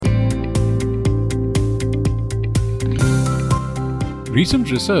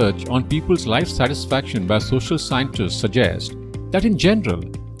Recent research on people's life satisfaction by social scientists suggests that in general,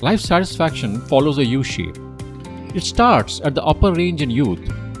 life satisfaction follows a U-shape. It starts at the upper range in youth,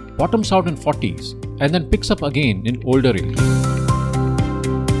 bottoms out in 40s, and then picks up again in older age.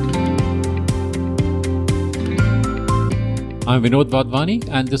 I'm Vinod Vadvani,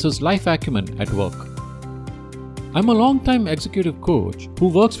 and this is Life Acumen at Work. I'm a long-time executive coach who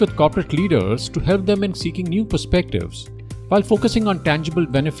works with corporate leaders to help them in seeking new perspectives while focusing on tangible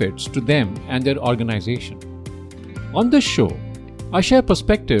benefits to them and their organization. On this show, I share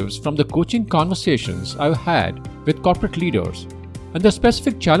perspectives from the coaching conversations I've had with corporate leaders and the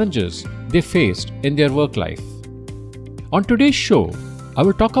specific challenges they faced in their work life. On today's show, I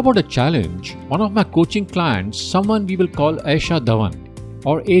will talk about a challenge one of my coaching clients, someone we will call Aisha Dhawan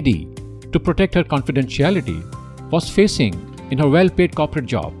or AD, to protect her confidentiality, was facing in her well-paid corporate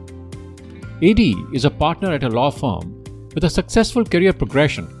job. AD is a partner at a law firm with a successful career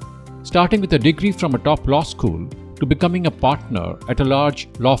progression, starting with a degree from a top law school to becoming a partner at a large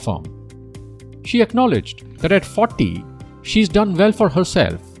law firm. She acknowledged that at 40, she's done well for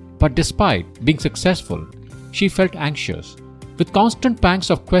herself, but despite being successful, she felt anxious, with constant pangs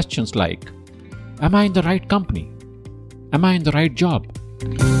of questions like, am I in the right company? Am I in the right job?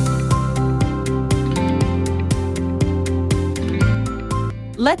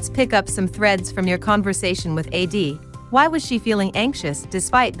 Let's pick up some threads from your conversation with AD. Why was she feeling anxious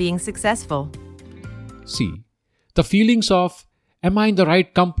despite being successful? See, the feelings of, am I in the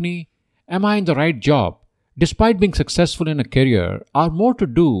right company? Am I in the right job? Despite being successful in a career, are more to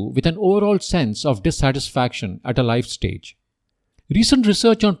do with an overall sense of dissatisfaction at a life stage. Recent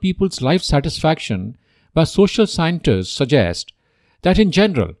research on people's life satisfaction by social scientists suggests that in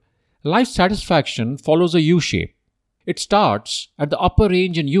general, life satisfaction follows a U-shape. It starts at the upper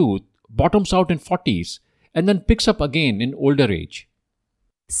range in youth, bottoms out in 40s, and then picks up again in older age.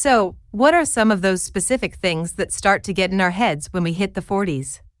 So, what are some of those specific things that start to get in our heads when we hit the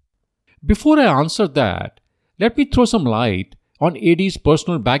 40s? Before I answer that, let me throw some light on AD's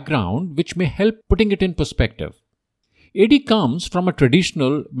personal background, which may help putting it in perspective. AD comes from a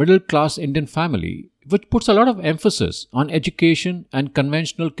traditional middle-class Indian family, which puts a lot of emphasis on education and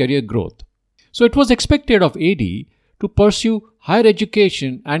conventional career growth. So it was expected of AD to pursue higher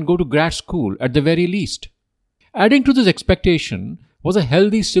education and go to grad school at the very least. Adding to this expectation was a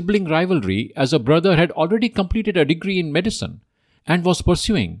healthy sibling rivalry, as her brother had already completed a degree in medicine and was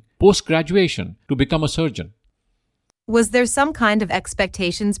pursuing post-graduation to become a surgeon. Was there some kind of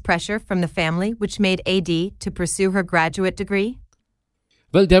expectations pressure from the family which made AD to pursue her graduate degree?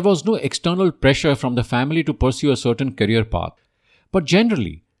 Well, there was no external pressure from the family to pursue a certain career path, but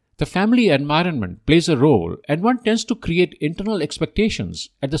generally, the family environment plays a role, and one tends to create internal expectations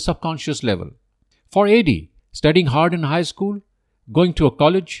at the subconscious level. For AD, studying hard in high school, going to a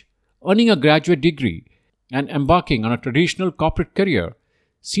college, earning a graduate degree, and embarking on a traditional corporate career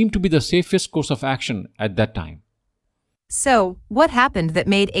seemed to be the safest course of action at that time. So, what happened that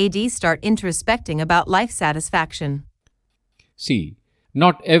made AD start introspecting about life satisfaction? See,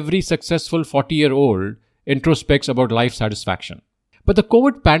 not every successful 40-year-old introspects about life satisfaction. But the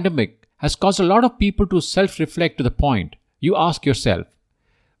COVID pandemic has caused a lot of people to self-reflect to the point you ask yourself,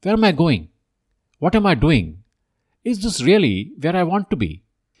 where am I going? What am I doing? Is this really where I want to be?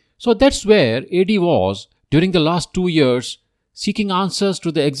 So that's where AD was during the last 2 years, seeking answers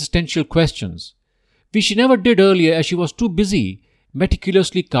to the existential questions, which she never did earlier as she was too busy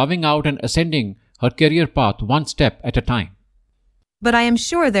meticulously carving out and ascending her career path one step at a time. But I am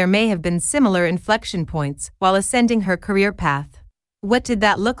sure there may have been similar inflection points while ascending her career path. What did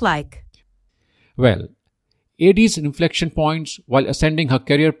that look like? Well, AD's inflection points while ascending her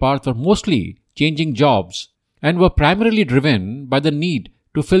career path were mostly changing jobs and were primarily driven by the need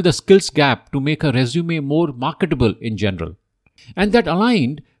to fill the skills gap to make her resume more marketable in general. And that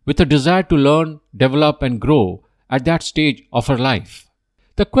aligned with a desire to learn, develop, and grow at that stage of her life.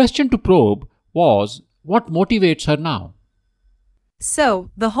 The question to probe was, what motivates her now? So,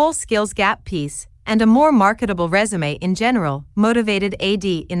 the whole skills gap piece and a more marketable resume in general motivated AD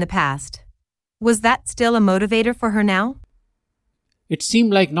in the past. Was that still a motivator for her now? It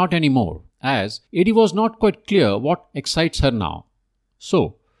seemed like not anymore, as AD was not quite clear what excites her now.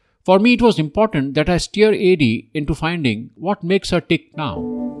 So, for me it was important that I steer AD into finding what makes her tick now.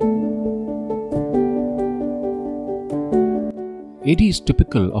 AD is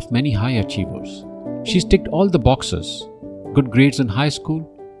typical of many high achievers. She's ticked all the boxes: good grades in high school,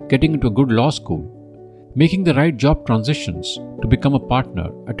 getting into a good law school, making the right job transitions to become a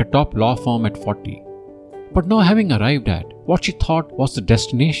partner at a top law firm at 40. But now, having arrived at what she thought was the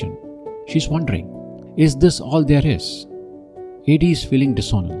destination, she's wondering, is this all there is? AD is feeling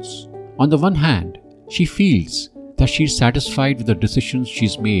dissonance. On the one hand, she feels that she's satisfied with the decisions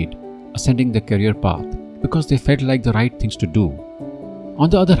she's made ascending the career path because they felt like the right things to do. On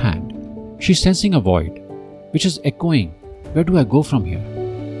the other hand, she's sensing a void, which is echoing, where do I go from here?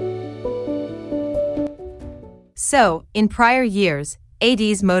 So, in prior years,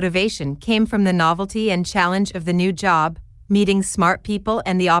 AD's motivation came from the novelty and challenge of the new job, meeting smart people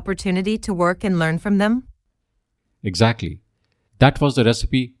and the opportunity to work and learn from them? Exactly. That was the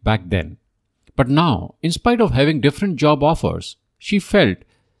recipe back then. But now, in spite of having different job offers, she felt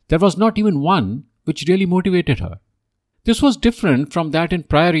there was not even one which really motivated her. This was different from that in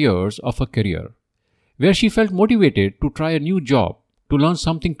prior years of her career, where she felt motivated to try a new job, to learn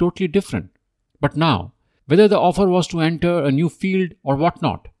something totally different. But now, whether the offer was to enter a new field or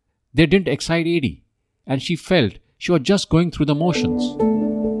whatnot, they didn't excite AD, and she felt she was just going through the motions.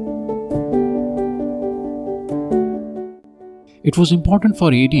 It was important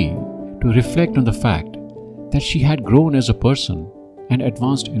for AD to reflect on the fact that she had grown as a person and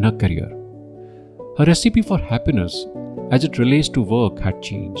advanced in her career. Her recipe for happiness as it relates to work had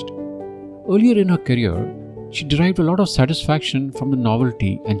changed. Earlier in her career, she derived a lot of satisfaction from the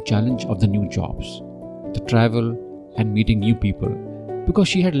novelty and challenge of the new jobs, the travel and meeting new people, because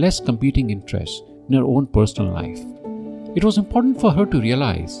she had less competing interests in her own personal life. It was important for her to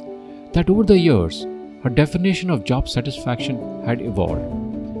realize that over the years, her definition of job satisfaction had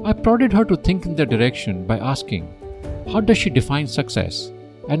evolved. I prodded her to think in that direction by asking, how does she define success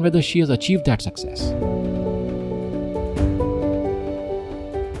and whether she has achieved that success?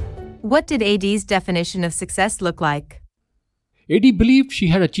 What did AD's definition of success look like? AD believed she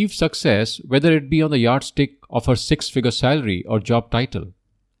had achieved success whether it be on the yardstick of her six-figure salary or job title.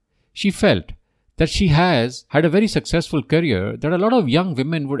 She felt that she has had a very successful career that a lot of young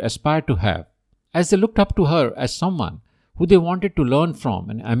women would aspire to have, as they looked up to her as someone who they wanted to learn from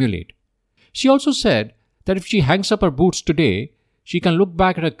and emulate. She also said that if she hangs up her boots today, she can look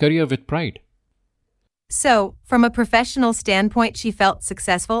back at her career with pride. So, from a professional standpoint, she felt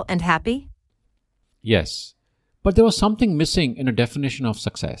successful and happy? Yes, but there was something missing in her definition of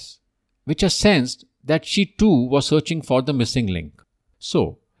success, which I sensed that she too was searching for the missing link.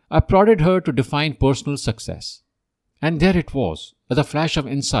 So, I prodded her to define personal success. And there it was, as a flash of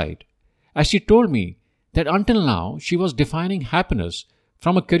insight, as she told me that until now she was defining happiness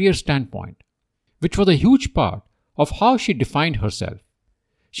from a career standpoint, which was a huge part of how she defined herself.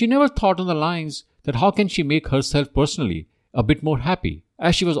 She never thought on the lines that how can she make herself personally a bit more happy,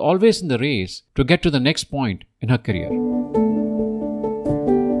 as she was always in the race to get to the next point in her career.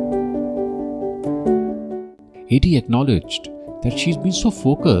 AD acknowledged that she's been so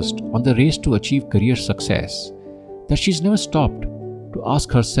focused on the race to achieve career success that she's never stopped to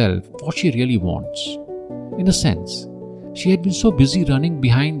ask herself what she really wants. In a sense, she had been so busy running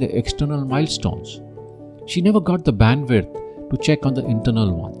behind the external milestones, she never got the bandwidth to check on the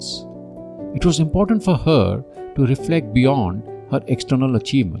internal ones. It was important for her to reflect beyond her external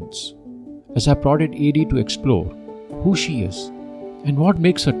achievements, as I prodded AD to explore who she is and what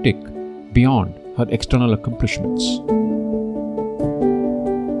makes her tick beyond her external accomplishments.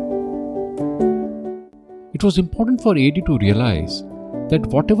 It was important for AD to realize that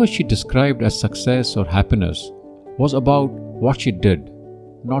whatever she described as success or happiness was about what she did,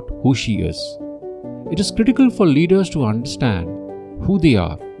 not who she is. It is critical for leaders to understand who they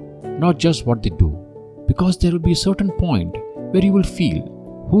are, not just what they do, because there will be a certain point where you will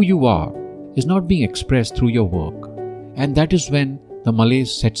feel who you are is not being expressed through your work, and that is when the malaise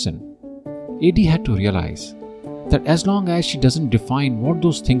sets in. AD had to realize that as long as she doesn't define what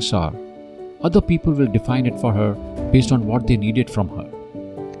those things are, other people will define it for her based on what they needed from her.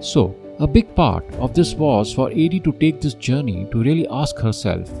 So, a big part of this was for AD to take this journey to really ask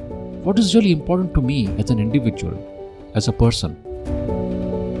herself, what is really important to me as an individual, as a person?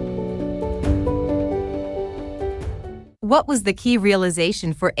 What was the key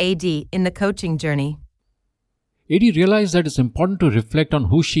realization for AD in the coaching journey? AD realized that it's important to reflect on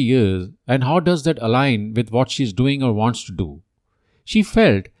who she is and how does that align with what she's doing or wants to do. She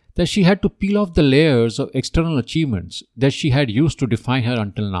felt that she had to peel off the layers of external achievements that she had used to define her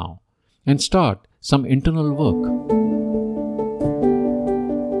until now and start some internal work.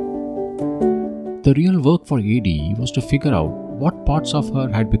 The real work for AD was to figure out what parts of her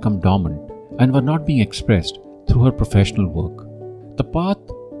had become dormant and were not being expressed through her professional work. The path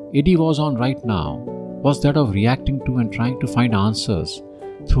AD was on right now was that of reacting to and trying to find answers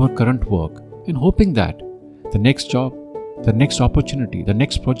through her current work and hoping that the next job, the next opportunity, the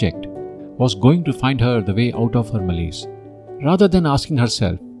next project was going to find her the way out of her malaise, rather than asking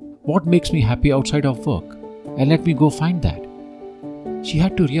herself, what makes me happy outside of work? And let me go find that. she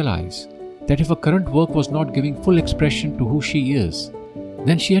had to realize that if her current work was not giving full expression to who she is,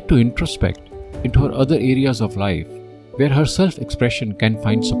 then she had to introspect into her other areas of life where her self-expression can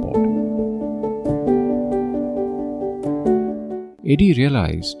find support. Eddie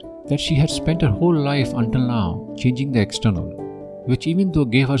realized that she had spent her whole life until now changing the external, which even though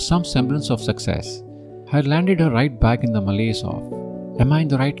gave her some semblance of success, had landed her right back in the malaise of, am I in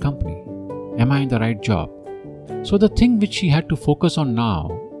the right company? Am I in the right job? So the thing which she had to focus on now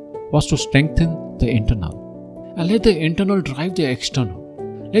was to strengthen the internal and let the internal drive the external.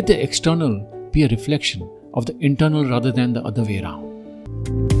 Let the external be a reflection of the internal rather than the other way around.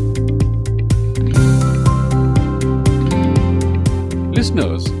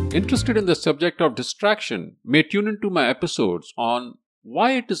 Listeners interested in the subject of distraction may tune into my episodes on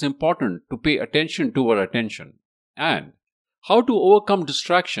why it is important to pay attention to our attention and how to overcome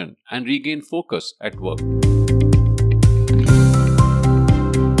distraction and regain focus at work.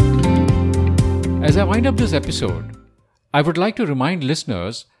 As I wind up this episode, I would like to remind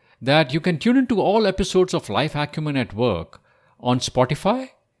listeners that you can tune into all episodes of Life Acumen at Work on Spotify,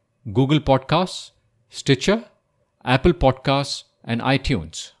 Google Podcasts, Stitcher, Apple Podcasts, and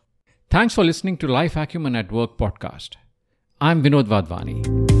iTunes. Thanks for listening to Life Acumen at Work podcast. I'm Vinod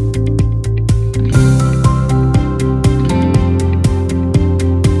Wadhwani.